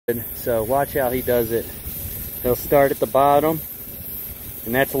So watch how he does it. He'll start at the bottom,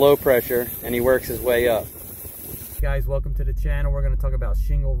 and that's low pressure, and he works his way up. Guys, welcome to the channel. We're going to talk about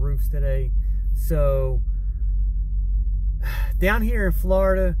shingle roofs today. So down here in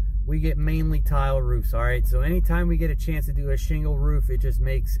Florida, we get mainly tile roofs, all right? So anytime we get a chance to do a shingle roof, it just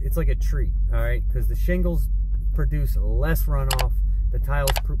makes, it's like a treat, all right? Because the shingles produce less runoff. The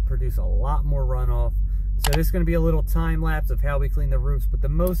tiles produce a lot more runoff. So this is going to be a little time lapse of how we clean the roofs. But the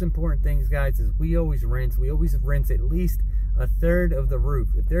most important things, guys, is we always rinse. We always rinse at least a third of the roof.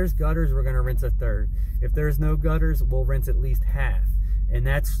 If there's gutters, we're going to rinse a third. If there's no gutters, we'll rinse at least half. And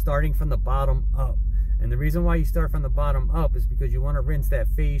that's starting from the bottom up. And the reason why you start from the bottom up is because you want to rinse that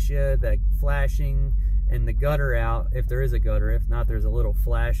fascia, that flashing, and the gutter out, if there is a gutter. If not, there's a little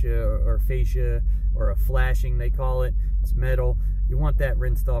fascia or fascia, or a flashing they call it. It's metal. You want that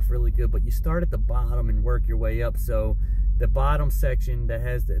rinsed off really good, but you start at the bottom and work your way up. So the bottom section that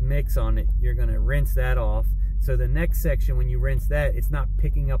has the mix on it, you're going to rinse that off. So the next section, when you rinse that, it's not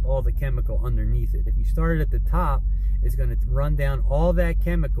picking up all the chemical underneath it. If you started at the top, it's going to run down all that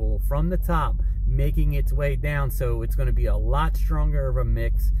chemical from the top, making its way down. So it's going to be a lot stronger of a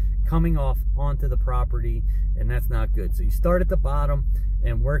mix coming off onto the property, and that's not good. So you start at the bottom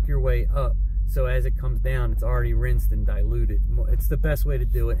and work your way up. So as it comes down, it's already rinsed and diluted. It's the best way to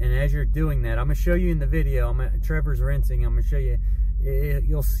do it. And as you're doing that, I'm going to show you in the video. Trevor's rinsing. I'm going to show you.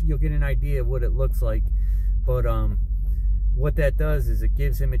 You'll get an idea of what it looks like. But what that does is it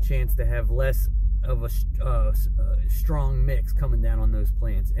gives him a chance to have less of a strong mix coming down on those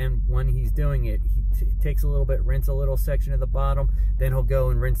plants. And when he's doing it, he takes a little bit, rinse a little section of the bottom, then he'll go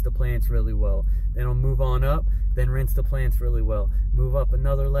and rinse the plants really well. Then he'll move on up, then rinse the plants really well. Move up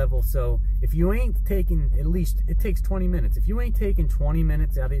another level. So if you ain't taking, at least it takes 20 minutes. If you ain't taking 20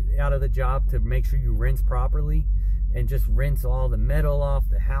 minutes out of the job to make sure you rinse properly and just rinse all the metal off,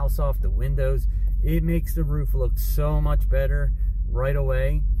 the house off, the windows, it makes the roof look so much better right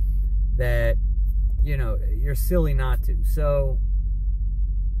away that, you know, you're silly not to. So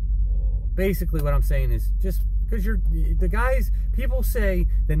basically what I'm saying is, just because the guys, people say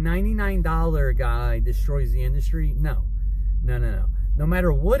the $99 guy destroys the industry. No. No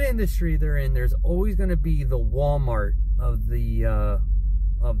matter what industry they're in, there's always going to be the Walmart of the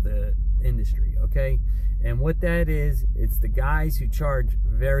industry, okay? And what that is, it's the guys who charge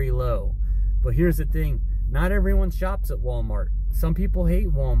very low. But here's the thing, not everyone shops at Walmart. Some people hate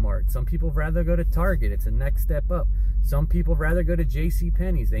Walmart. Some people rather go to Target. It's a next step up. Some people rather go to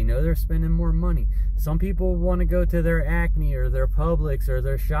JCPenney's. They know they're spending more money. Some people want to go to their Acme or their Publix or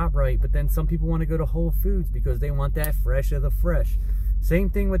their ShopRite, but then some people want to go to Whole Foods because they want that fresh of the fresh. Same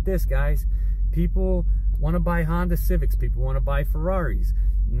thing with this, guys. People want to buy Honda Civics. People want to buy Ferraris.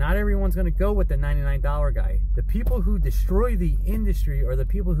 Not everyone's going to go with the $99 guy. The people who destroy the industry are the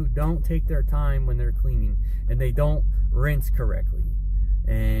people who don't take their time when they're cleaning, and they don't rinse correctly,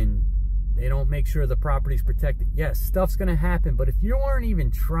 and they don't make sure the property's protected. Yes, stuff's going to happen, but if you aren't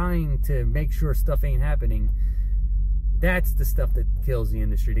even trying to make sure stuff ain't happening, that's the stuff that kills the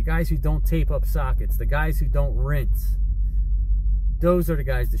industry. The guys who don't tape up sockets, the guys who don't rinse, those are the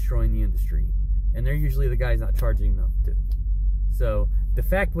guys destroying the industry, and they're usually the guys not charging them too. So the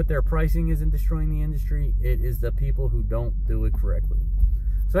fact what their pricing isn't destroying the industry, it is the people who don't do it correctly.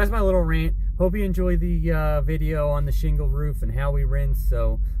 So that's my little rant. Hope you enjoy the video on the shingle roof and how we rinse.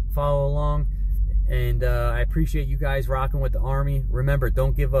 So follow along. And I appreciate you guys rocking with the Army. Remember,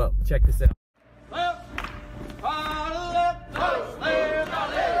 don't give up. Check this out. Left, right, left, left,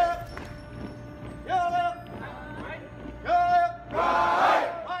 left, left, go left, right, go left, right.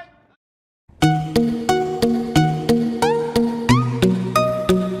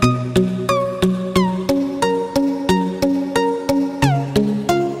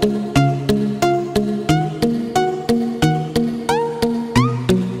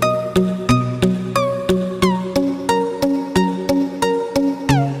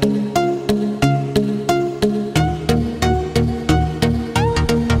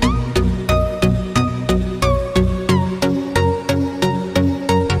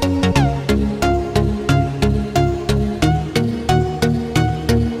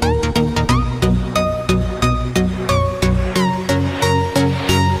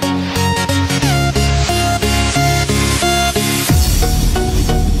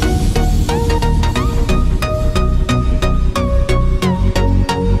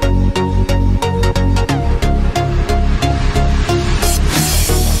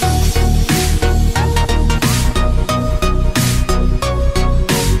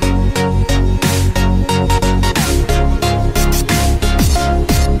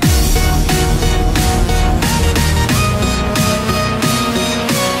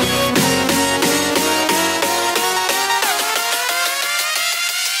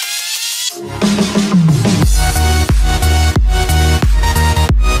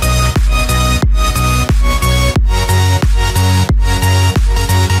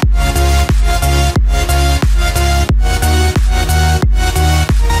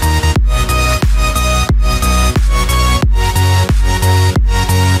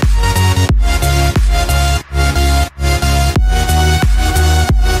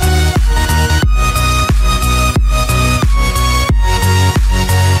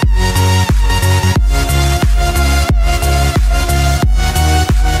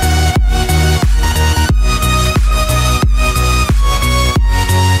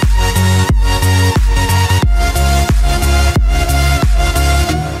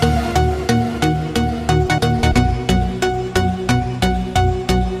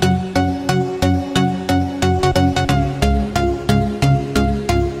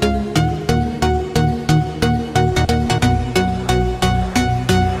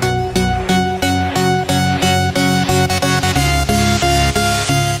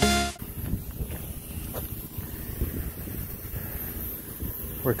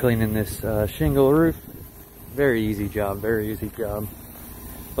 We're cleaning this shingle roof. Very easy job, very easy job.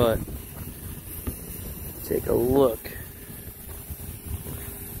 But take a look.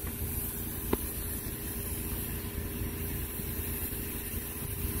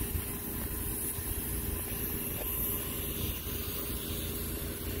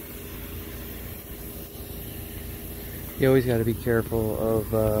 You always got to be careful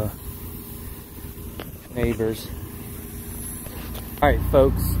of neighbors. Alright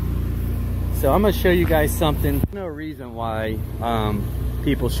folks, so I'm going to show you guys something. No reason why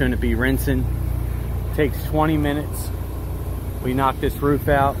people shouldn't be rinsing. It takes 20 minutes. We knock this roof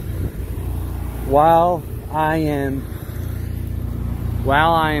out. While I am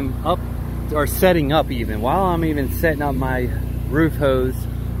up, or setting up even, while I'm even setting up my roof hose,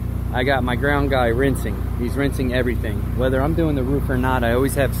 I got my ground guy rinsing. He's rinsing everything. Whether I'm doing the roof or not, I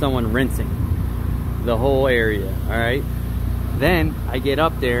always have someone rinsing the whole area, alright? Then I get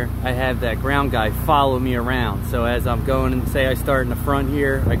up there, I have that ground guy follow me around. So as I'm going, and say I start in the front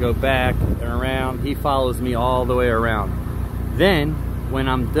here, I go back and around, he follows me all the way around. Then when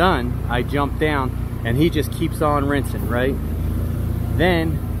I'm done, I jump down and he just keeps on rinsing, right?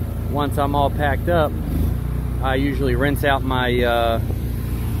 Then once I'm all packed up, I usually rinse out my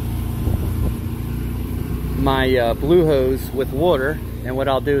blue hose with water, and what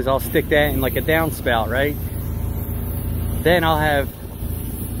I'll do is I'll stick that in like a downspout, right? Then I'll have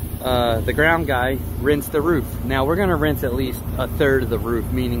the ground guy rinse the roof. Now we're gonna rinse at least a third of the roof,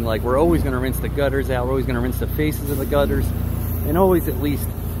 meaning like we're always gonna rinse the gutters out, we're always gonna rinse the faces of the gutters, and always at least,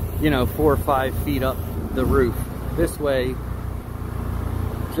 you know, 4 or 5 feet up the roof. This way,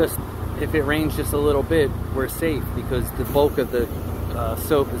 just if it rains just a little bit, we're safe because the bulk of the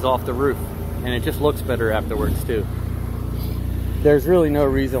soap is off the roof, and it just looks better afterwards too. There's really no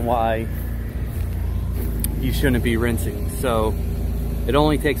reason why you shouldn't be rinsing. So it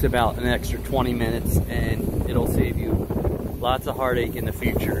only takes about an extra 20 minutes and it'll save you lots of heartache in the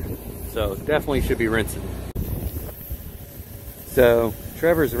future. So definitely should be rinsing. So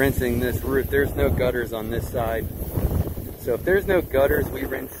Trevor's rinsing this roof. There's no gutters on this side. So if there's no gutters, we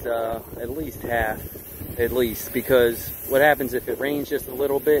rinse at least half, at least, because what happens if it rains just a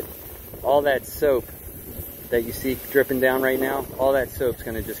little bit, all that soap that you see dripping down right now, all that soap's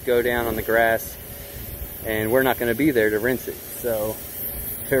gonna just go down on the grass, and we're not gonna be there to rinse it. So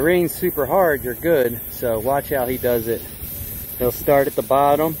if it rains super hard, you're good. So watch how he does it. He'll start at the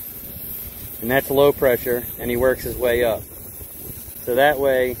bottom, and that's low pressure, and he works his way up. So that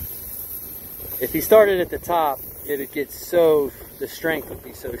way, if he started at the top, it'd get so, the strength would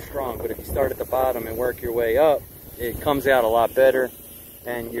be so strong. But if you start at the bottom and work your way up, it comes out a lot better,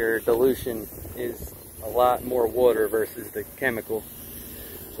 and your dilution is a lot more water versus the chemical.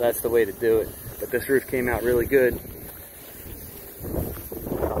 So that's the way to do it. But this roof came out really good.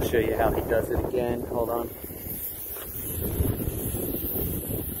 I'll show you how he does it again. Hold on.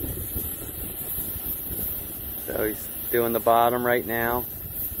 So he's doing the bottom right now,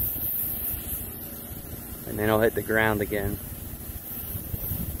 and then he'll hit the ground again.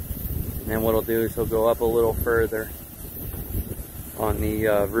 And then what he'll do is he'll go up a little further on the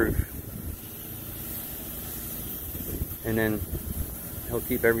roof, and then he'll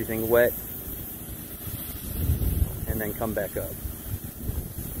keep everything wet and then come back up.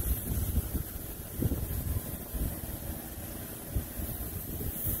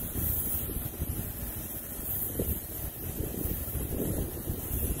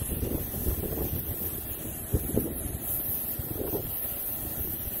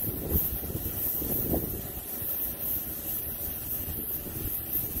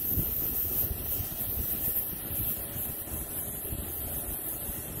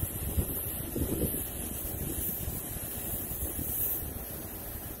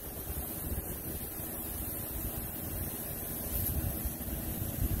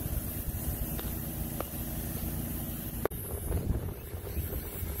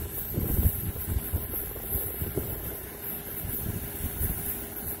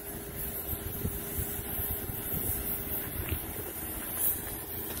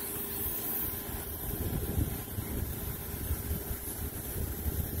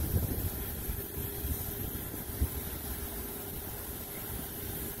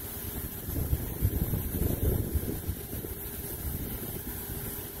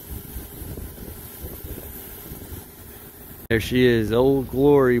 There she is, Old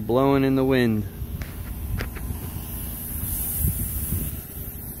Glory blowing in the wind.